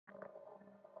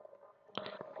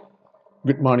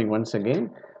Good morning once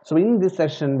again. So, in this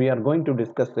session, we are going to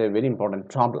discuss a very important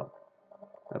problem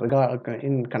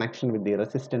in connection with the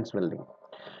resistance welding.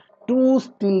 Two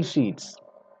steel sheets.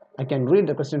 I can read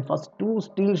the question first. Two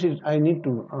steel sheets. I need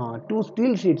to two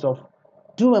steel sheets of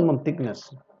 2 mm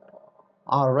thickness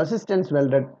are resistance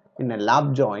welded in a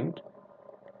lap joint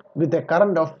with a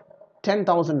current of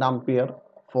 10,000 ampere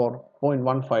for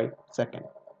 0.15 second.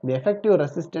 The effective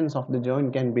resistance of the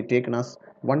joint can be taken as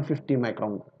 150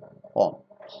 micron ohm.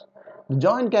 The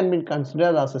joint can be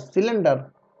considered as a cylinder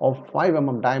of 5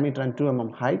 mm diameter and 2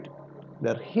 mm height.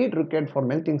 The heat required for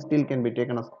melting steel can be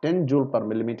taken as 10 joule per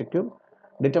millimeter cube.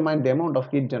 Determine the amount of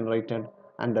heat generated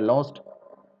and the lost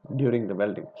during the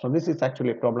welding. So this is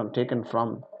actually a problem taken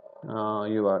from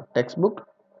your textbook.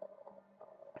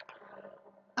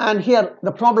 And here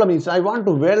the problem is I want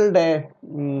to weld a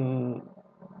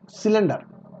cylinder.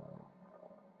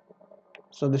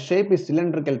 So the shape is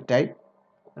cylindrical type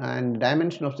and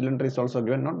dimension of cylinder is also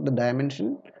given, not the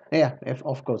dimension, yeah,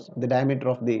 of course the diameter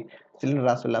of the cylinder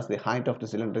as well as the height of the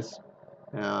cylinder is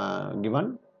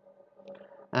given,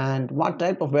 and what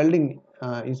type of welding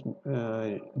is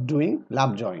doing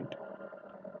lap joint.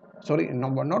 Sorry,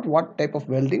 not what type of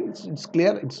welding, it's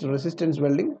clear, it's resistance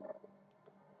welding.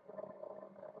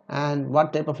 And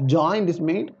what type of joint is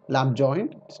made, lap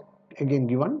joint, again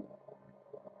given.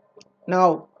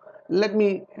 Now let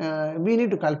me we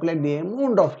need to calculate the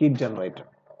amount of heat generated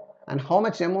and how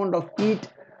much amount of heat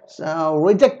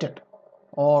rejected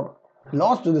or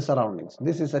lost to the surroundings.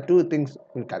 This is the two things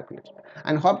we calculate.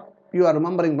 And hope you are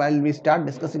remembering, while we start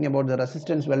discussing about the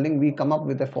resistance welding, we come up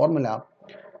with a formula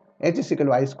H is equal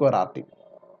to I square RT,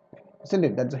 isn't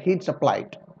it? That's the heat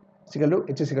supplied is equal to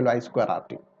H is equal to I square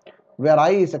RT, where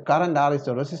I is a current, R is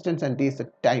the resistance, and T is the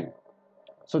time.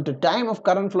 So the time of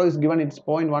current flow is given, it's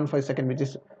 0.15 second, which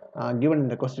is given in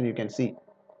the question. You can see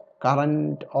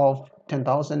current of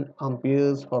 10,000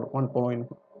 amperes for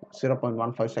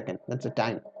 0.15 second. That's the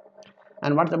time.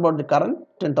 And what about the current?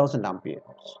 10,000 amperes.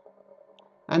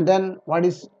 And then what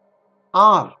is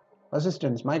R?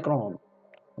 Resistance, micro ohm,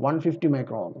 150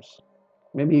 micro ohms.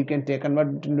 Maybe you can convert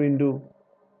it into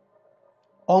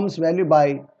ohms value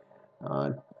by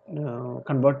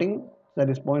converting, that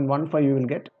is 0.15 you will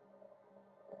get.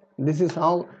 This is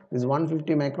how this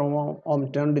 150 micro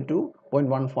ohm turned to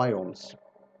 0.15 ohms.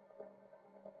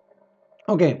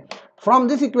 Okay, from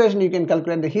this equation you can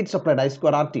calculate the heat supplied, I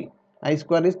square RT. I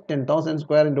square is 10,000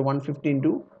 square into 150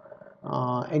 into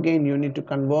again you need to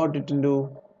convert it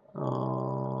into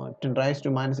 10 raised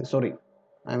to minus, sorry,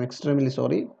 I am extremely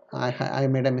sorry, I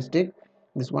made a mistake.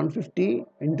 This 150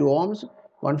 into ohms,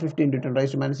 150 into 10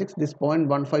 raised to minus 6, this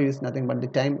 0.15 is nothing but the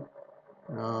time,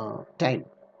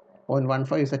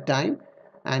 0.15 is the time,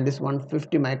 and this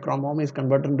 150 micron ohm is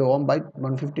converted into ohm by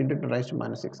 150 into 10 raised to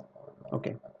minus 6.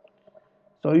 Okay,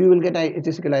 so you will get H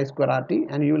is equal to I square RT,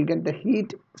 and you will get the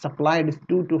heat supplied is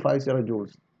 2250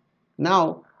 joules.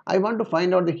 Now I want to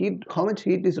find out the heat, how much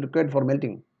heat is required for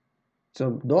melting.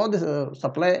 So though the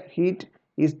supply heat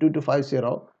is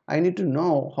 2250, I need to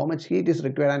know how much heat is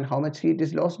required and how much heat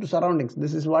is lost to surroundings.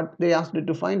 This is what they asked me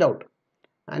to find out.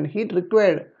 And heat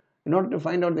required, in order to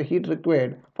find out the heat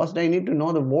required, first I need to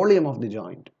know the volume of the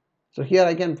joint. So here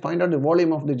I can find out the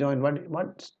volume of the joint.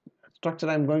 What structure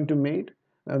I am going to make,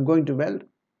 going to weld.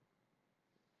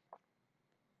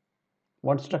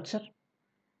 What structure?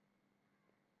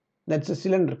 That's a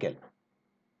cylindrical,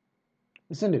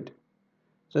 isn't it?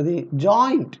 So the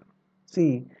joint,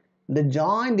 see, the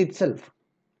joint itself,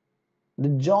 the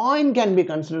joint can be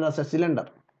considered as a cylinder.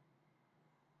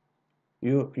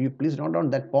 You please note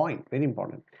down that point, very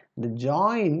important. The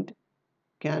joint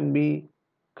can be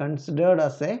considered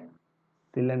as a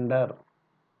cylinder,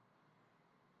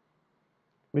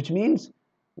 which means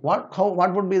what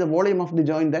would be the volume of the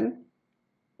joint then?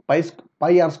 Pi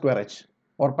r square h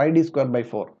or pi d square by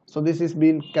 4. So this is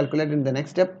being calculated in the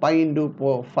next step. Pi into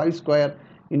 5 square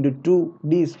into 2,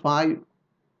 d is 5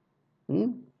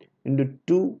 into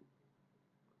 2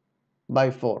 by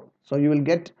 4. So you will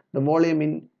get the volume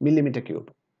in millimeter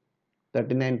cube,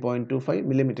 39.25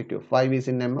 millimeter cube. 5 is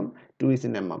in mm, 2 is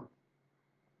in mm.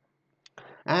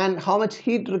 And how much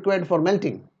heat required for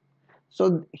melting?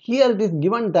 So here it is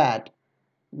given that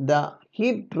the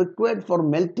heat required for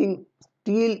melting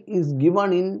steel is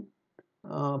given in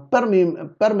per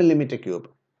millimeter cube.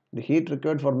 The heat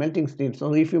required for melting steel.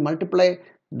 So if you multiply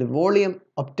the volume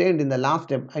obtained in the last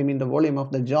step, I mean the volume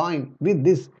of the joint, with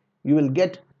this, you will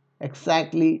get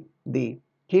exactly the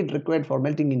heat required for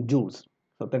melting in joules.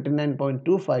 So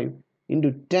 39.25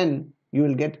 into 10, you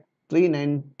will get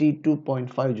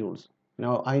 392.5 joules.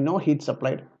 Now I know heat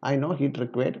supplied, I know heat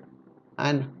required,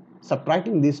 and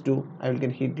subtracting these two, I will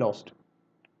get heat lost.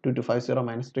 2250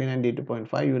 minus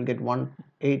 392.5, you will get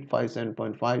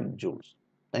 1857.5 joules.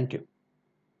 Thank you.